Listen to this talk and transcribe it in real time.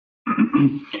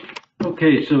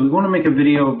Okay, so we want to make a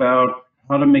video about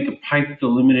how to make a pipe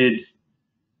delimited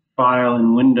file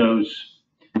in Windows.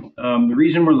 The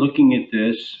reason we're looking at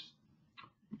this,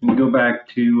 we can go back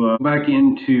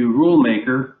into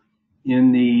Rulemaker.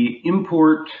 In the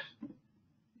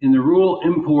rule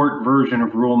import version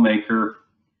of Rulemaker,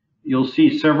 you'll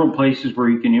see several places where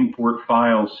you can import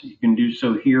files. You can do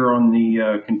so here on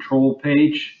the control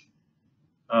page,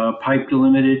 pipe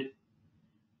delimited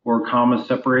or comma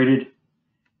separated.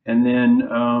 And then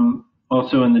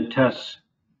also in the test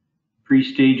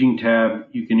pre-staging tab,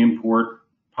 you can import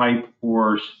pipe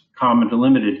or comma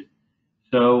delimited.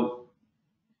 So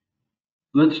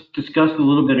let's discuss a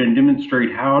little bit and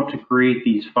demonstrate how to create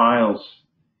these files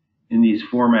in these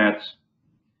formats.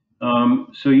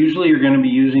 So usually you're going to be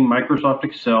using Microsoft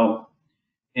Excel,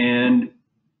 and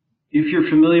if you're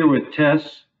familiar with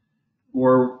tests,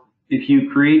 or if you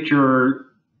create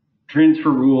your transfer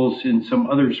rules in some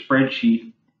other spreadsheet,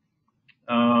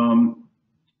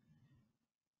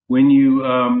 when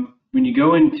you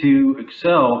go into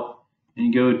Excel and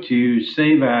you go to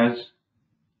Save As,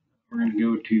 we're going to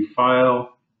go to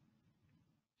File,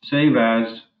 Save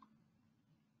As,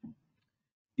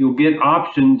 you'll get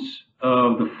options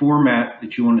of the format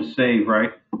that you want to save,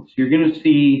 right? So you're going to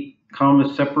see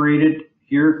comma separated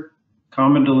here,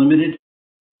 comma delimited.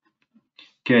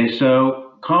 Okay,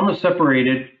 so comma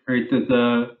separated, right?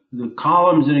 The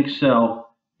columns in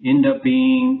Excel end up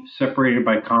being separated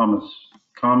by commas,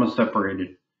 comma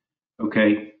separated.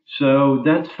 Okay, so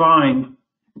that's fine,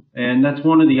 and that's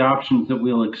one of the options that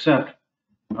we'll accept.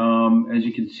 As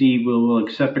you can see, we'll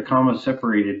accept a comma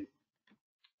separated,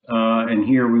 and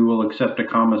here we will accept a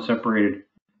comma separated.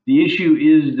 The issue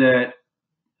is that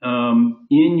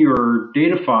in your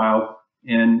data file,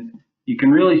 and you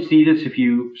can really see this if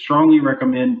you strongly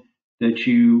recommend that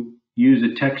you use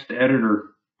a text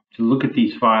editor to look at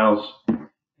these files,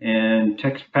 and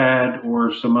TextPad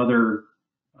or some other,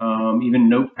 even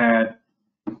Notepad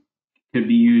could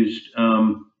be used.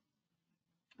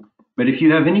 But if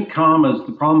you have any commas,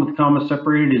 the problem with comma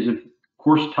separated is if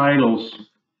course titles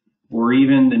or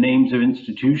even the names of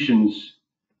institutions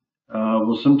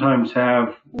will sometimes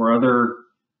have, or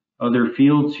other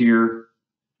fields here,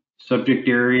 subject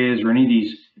areas or any of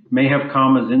these may have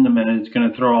commas in them, and it's going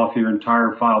to throw off your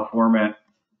entire file format.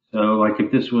 So like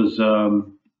if this was,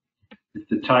 if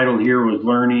the title here was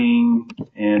learning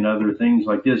and other things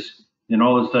like this, then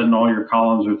all of a sudden all your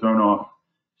columns are thrown off.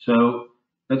 So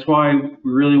that's why we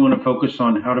really want to focus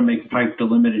on how to make pipe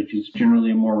delimited, because it's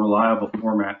generally a more reliable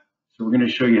format. So we're going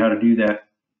to show you how to do that.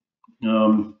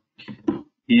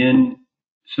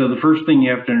 So the first thing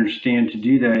you have to understand to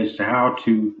do that is how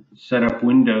to set up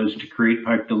Windows to create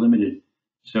pipe delimited.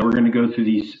 So we're going to go through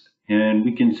these, and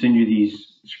we can send you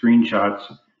these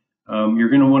screenshots. You're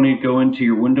going to want to go into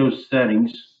your Windows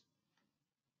settings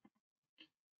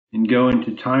and go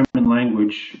into time and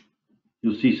language.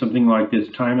 You'll see something like this,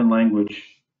 time and language.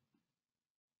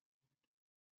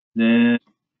 Then,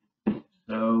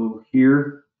 so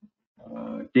here,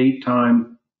 date,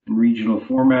 time, and regional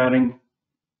formatting.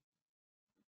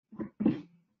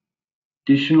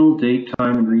 Additional date,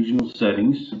 time, and regional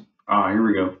settings. Here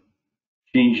we go.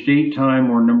 Change date, time,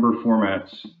 or number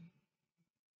formats.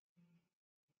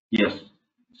 Yes.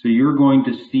 So you're going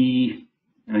to see,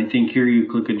 and I think here you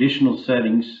click additional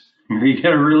settings. Here you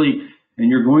gotta really, and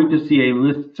you're going to see a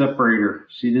list separator.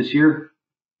 See this here?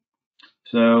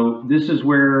 So this is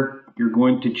where you're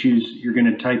going to choose, you're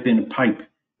going to type in a pipe.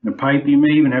 And a pipe, you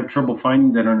may even have trouble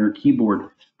finding that on your keyboard,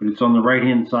 but it's on the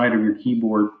right-hand side of your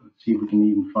keyboard. Let's see if we can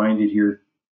even find it here.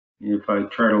 If I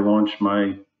try to launch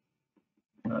my,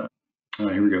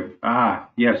 here we go.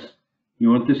 Yes,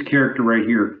 you want this character right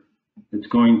here. It's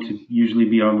going to usually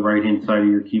be on the right-hand side of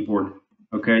your keyboard.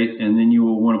 Okay, and then you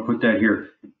will want to put that here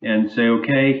and say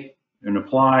okay and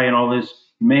apply and all this.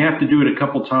 You may have to do it a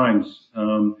couple times,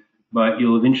 but you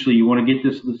want to get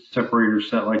this list separator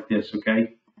set like this.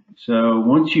 Okay, so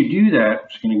once you do that, I'm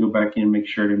just going to go back in and make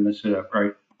sure I didn't mess it up.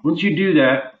 Right, once you do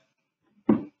that,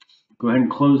 go ahead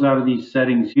and close out of these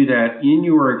settings. Do that in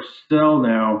your Excel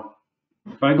now.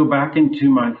 If I go back into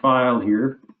my file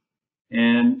here,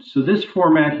 and so this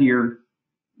format here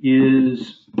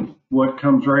is what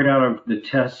comes right out of the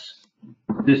test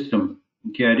system.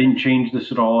 Okay, I didn't change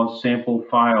this at all, a sample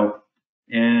file.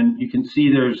 And you can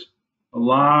see there's a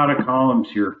lot of columns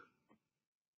here,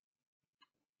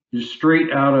 just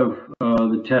straight out of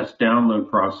the test download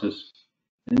process.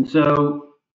 And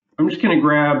so I'm just going to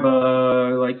grab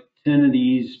like 10 of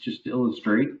these just to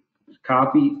illustrate.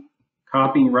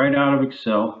 Copying right out of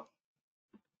Excel.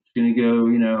 Just going to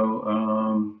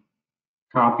go,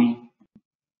 copy.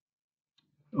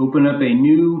 open up a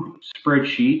new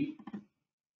spreadsheet.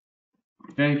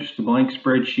 Okay, just a blank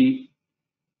spreadsheet.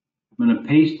 I'm going to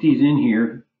paste these in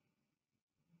here.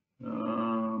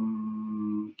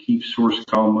 Keep source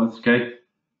column with, okay?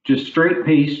 Just straight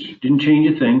paste, didn't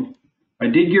change a thing. I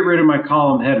did get rid of my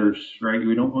column headers, right?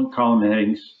 We don't want column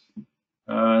headings.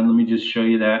 And let me just show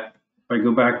you that. If I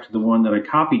go back to the one that I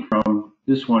copied from,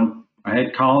 this one, I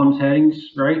had columns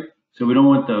headings, right? So we don't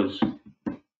want those.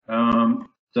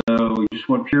 So we just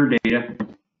want pure data.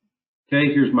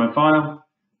 Okay, here's my file.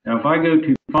 Now if I go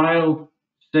to File,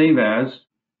 Save As,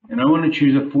 and I want to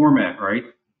choose a format, right?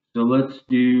 So let's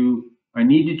do, I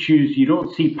need to choose, you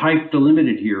don't see Pipe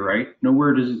Delimited here, right?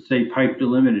 Nowhere does it say Pipe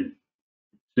Delimited.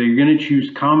 So you're going to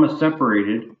choose comma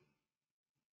separated,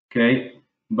 okay?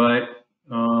 But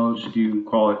let's do,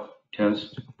 call it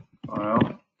test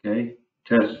file, okay?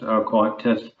 Test, I'll call it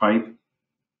test pipe,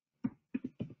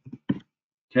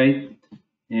 okay?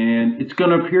 And it's going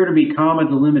to appear to be comma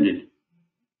delimited,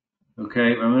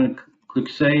 okay? I'm going to click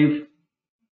save.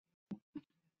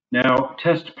 Now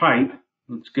test pipe,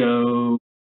 let's go,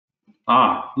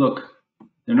 look,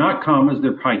 they're not commas,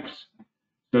 they're pipes.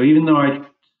 So even though I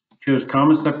chose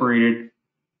comma separated,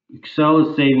 Excel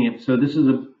is saving it. So this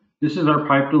is our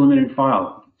pipe delimited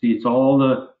file. See, it's all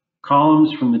the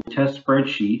columns from the test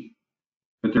spreadsheet,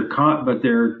 but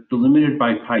they're delimited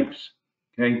by pipes.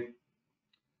 Okay.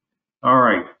 All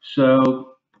right.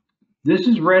 So this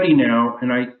is ready now,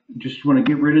 and I just want to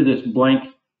get rid of this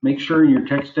blank. Make sure in your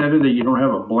text editor that you don't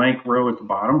have a blank row at the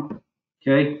bottom.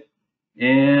 Okay.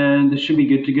 And this should be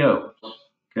good to go.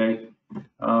 Okay.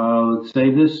 Let's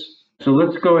save this. So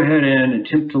let's go ahead and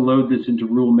attempt to load this into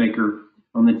Rulemaker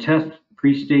on the test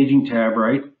pre-staging tab,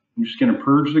 right? I'm just going to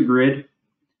purge the grid.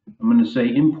 I'm going to say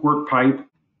import pipe.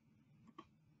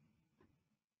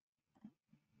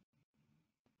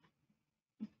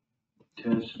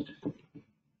 Test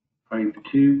pipe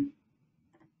 2.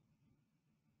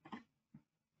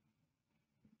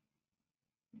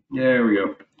 There we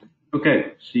go.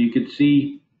 Okay, so you can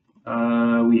see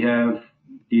we have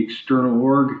the external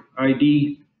org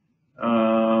ID.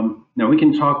 Now we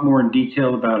can talk more in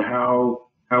detail about how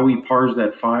we parse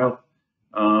that file.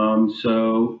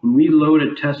 So when we load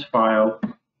a test file,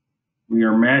 we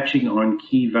are matching on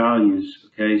key values.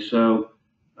 Okay, so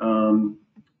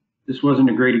this wasn't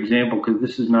a great example because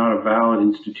this is not a valid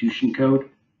institution code,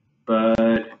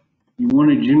 but you want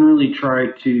to generally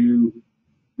try to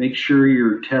make sure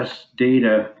your test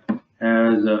data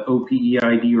has a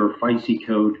OPEID or FICE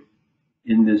code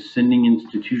in this sending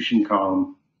institution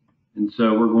column. And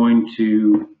so we're going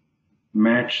to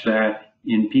match that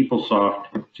in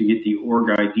PeopleSoft to get the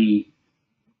org ID.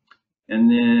 And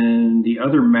then the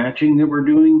other matching that we're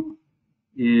doing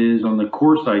is on the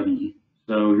course ID.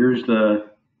 So here's the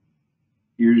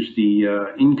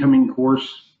incoming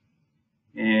course,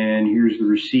 and here's the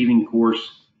receiving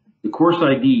course. The course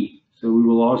ID, so we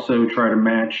will also try to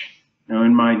match. Now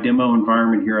in my demo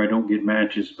environment here, I don't get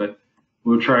matches, but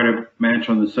we'll try to match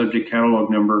on the subject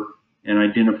catalog number and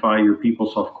identify your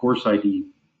PeopleSoft course ID.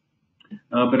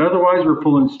 But otherwise, we're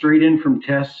pulling straight in from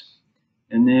tests,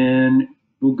 and then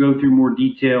we'll go through more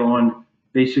detail on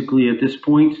basically at this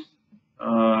point.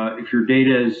 If your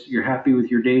data is, you're happy with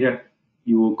your data,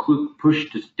 you will push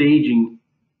to staging,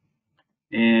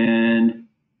 and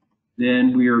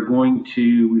then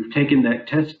we've taken that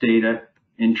test data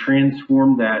and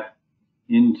transformed that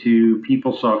into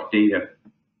PeopleSoft data.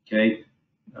 Okay.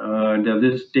 Now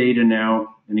this data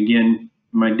now, and again,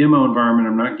 in my demo environment,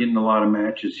 I'm not getting a lot of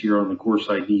matches here on the course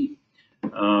ID.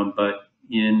 But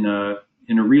in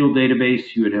a real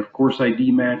database, you would have course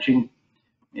ID matching,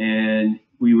 and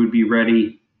we would be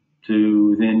ready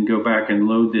to then go back and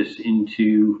load this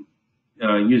into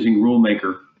using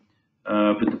Rulemaker.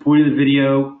 But the point of the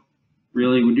video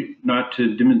really would not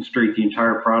to demonstrate the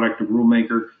entire product of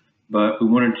Rulemaker, but we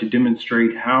wanted to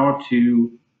demonstrate how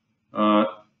to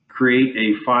create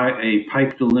a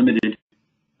pipe delimited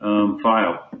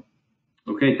file.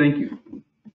 Okay, thank you.